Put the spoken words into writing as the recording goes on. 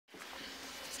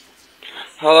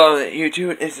Hello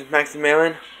YouTube, this is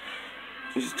Maximilian.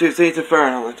 This is Tuesday the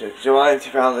 3rd, July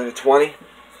 2020.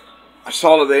 I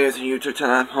saw the videos on YouTube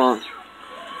tonight,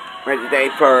 ready today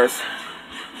first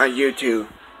on YouTube.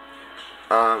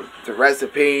 The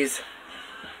recipes.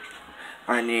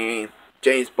 I need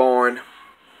James Bond.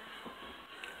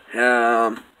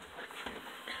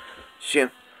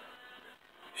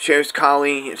 Sheriff's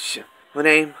Collie. What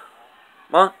name?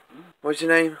 Ma? What's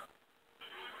your name?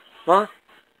 Ma?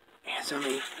 Answer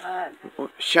me.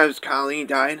 Sheriff's Collie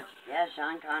died. Yeah,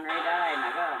 Sean Connery died.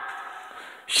 Now go.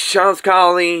 Sean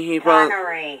Connery,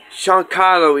 Sean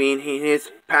Connery, he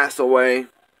has passed away.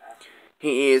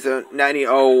 He is 90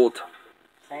 old.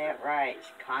 Say it right,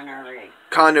 Connery.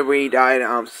 Connery died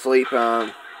sleep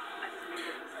and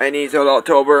he's on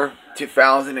October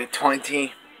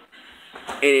 2020.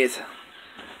 It is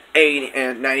 80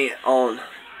 and 90 on.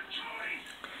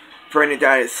 Brandon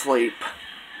died of sleep.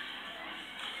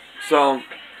 So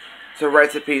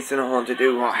recipes and on to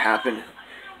do what happened.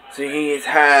 So he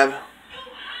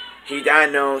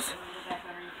diagnosed,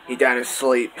 he died of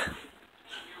sleep.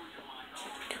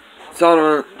 So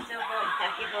You feel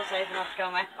safe enough to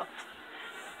come out.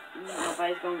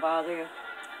 Nobody's gonna bother you.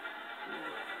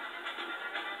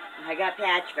 I got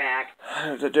patch back. I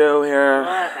have to do here. Look,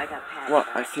 I got patch What?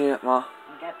 back. I see it, Ma. I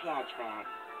got patch back.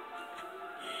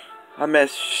 I met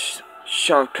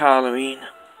Sean Connery.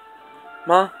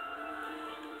 Ma?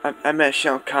 I met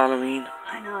Sean Connery.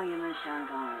 I know you miss Sean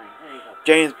Connery. There you go.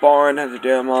 James Bond has to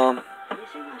do, Mom. You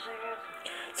see my cigarettes?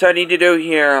 So I need to do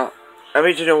here. I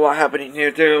need to know what happened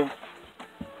here too.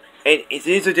 And it's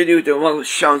easy to do the one with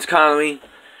Sean Connery.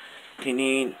 I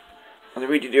need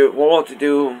to do what to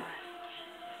do.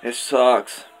 It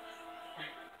sucks.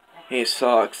 It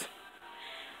sucks.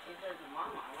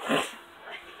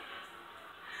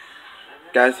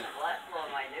 Guys,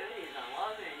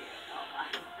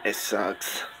 it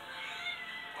sucks.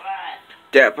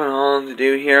 That on to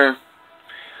do here.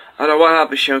 I don't know what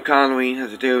happened. Sean Connery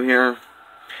has to do here.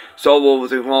 So what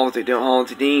was it wrong with it on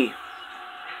today?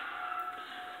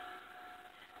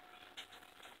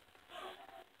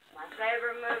 My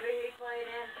favorite movie he played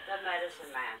in, The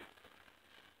Medicine Man.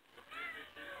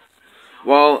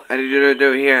 Well, I need to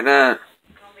do here now. It's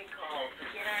gonna be cold.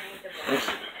 Get underneath the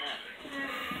boat.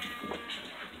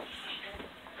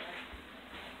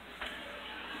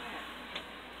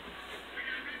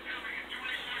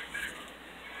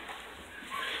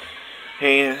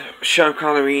 Hey, Sean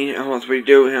Connery, what's we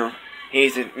do him?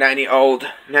 He's 90 old.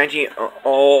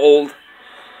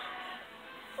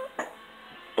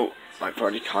 Oh, my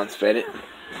body can't fit it.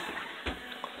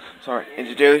 Sorry, and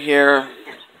to do here.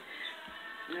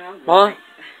 Ma?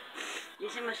 You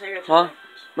see my cigarettes? Ma?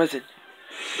 Listen.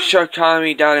 Sean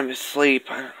Connery died in his sleep.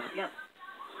 Yep.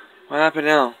 What happened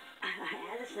now? I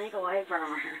had to sneak away from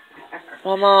her.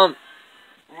 Well, Mom.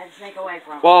 I had to sneak away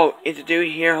from her. Well, it's to do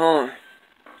here, huh?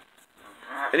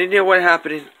 I didn't know what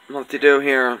happened, what to do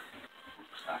here.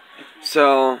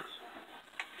 So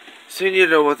you need to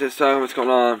know what's going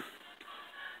on.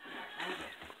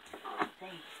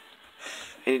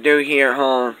 And you do here,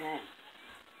 huh? Okay.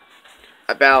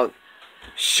 About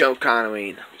Sean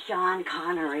Connery. Sean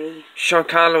Connery. Sean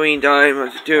Connery died,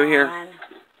 what to do here?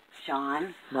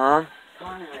 Sean. Mom?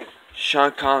 Connery.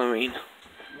 Sean Connery.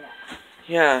 Yeah.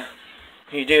 Yeah.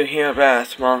 You do hear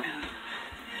best, Mom.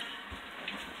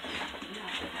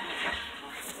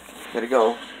 Gotta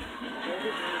go.